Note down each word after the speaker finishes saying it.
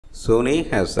Sony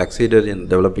has succeeded in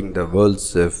developing the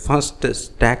world's first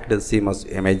stacked CMOS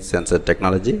image sensor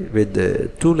technology with the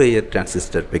two-layer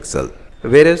transistor pixel.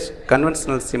 Whereas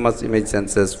conventional CMOS image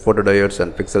sensors, photodiodes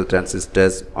and pixel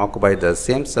transistors occupy the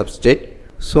same substrate,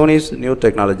 Sony's new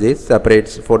technology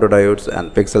separates photodiodes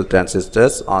and pixel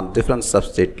transistors on different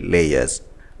substrate layers.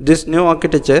 This new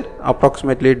architecture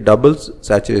approximately doubles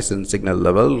saturation signal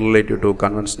level relative to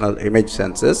conventional image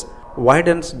sensors,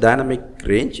 widens dynamic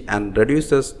range and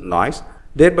reduces noise,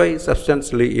 thereby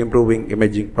substantially improving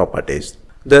imaging properties.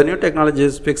 The new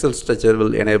technology's pixel structure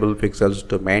will enable pixels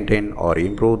to maintain or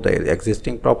improve their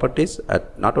existing properties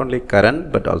at not only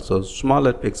current but also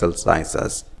smaller pixel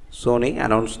sizes. Sony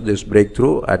announced this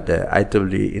breakthrough at the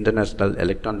IEEE International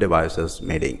Electron Devices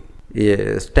meeting.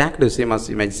 A stacked CMOS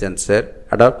image sensor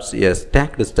adopts a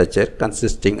stacked structure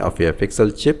consisting of a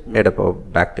pixel chip made up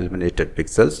of back-illuminated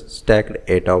pixels stacked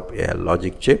atop a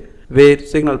logic chip where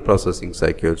signal processing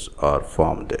circuits are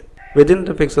formed. Within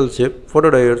the pixel chip,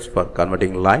 photodiodes for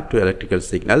converting light to electrical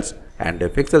signals and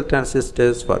pixel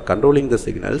transistors for controlling the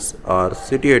signals are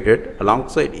situated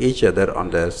alongside each other on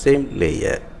the same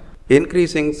layer.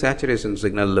 Increasing saturation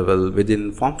signal level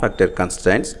within form factor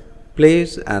constraints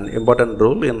plays an important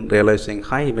role in realizing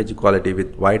high image quality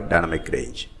with wide dynamic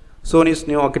range. Sony's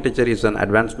new architecture is an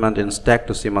advancement in stacked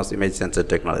CMOS image sensor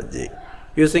technology.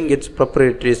 Using its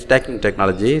proprietary stacking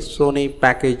technology, Sony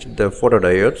packaged the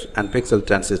photodiodes and pixel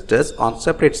transistors on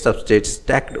separate substrates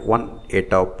stacked one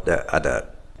atop the other.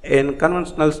 In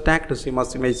conventional stacked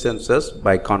CMOS image sensors,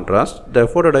 by contrast, the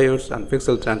photodiodes and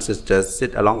pixel transistors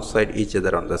sit alongside each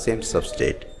other on the same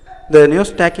substrate. The new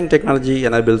stacking technology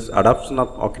enables adoption of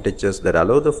architectures that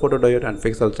allow the photodiode and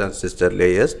pixel transistor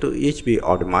layers to each be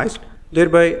optimized,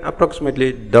 thereby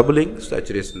approximately doubling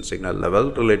saturation signal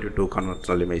level relative to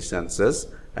conventional image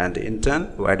sensors and in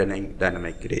turn widening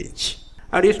dynamic range.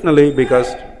 Additionally,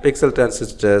 because pixel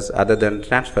transistors other than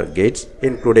transfer gates,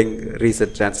 including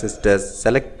reset transistors,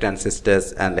 select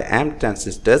transistors and amp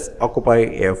transistors occupy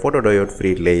a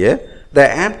photodiode-free layer,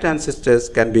 the amp transistors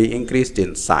can be increased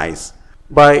in size.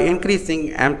 By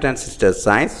increasing amp transistor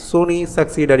size, Sony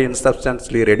succeeded in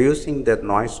substantially reducing the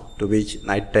noise to which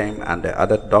nighttime and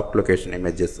other dark location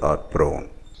images are prone.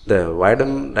 The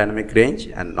widened dynamic range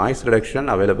and noise reduction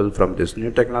available from this new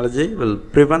technology will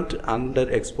prevent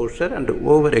underexposure and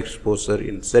overexposure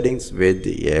in settings with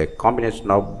a combination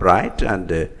of bright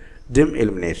and dim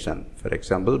illumination, for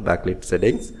example backlit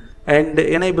settings, and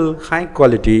enable high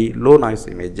quality low noise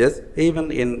images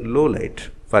even in low light,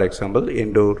 for example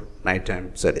indoor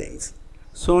nighttime settings.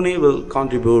 Sony will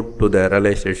contribute to the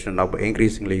realization of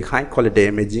increasingly high quality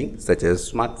imaging such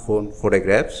as smartphone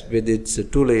photographs with its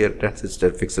two-layer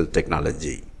transistor pixel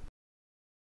technology.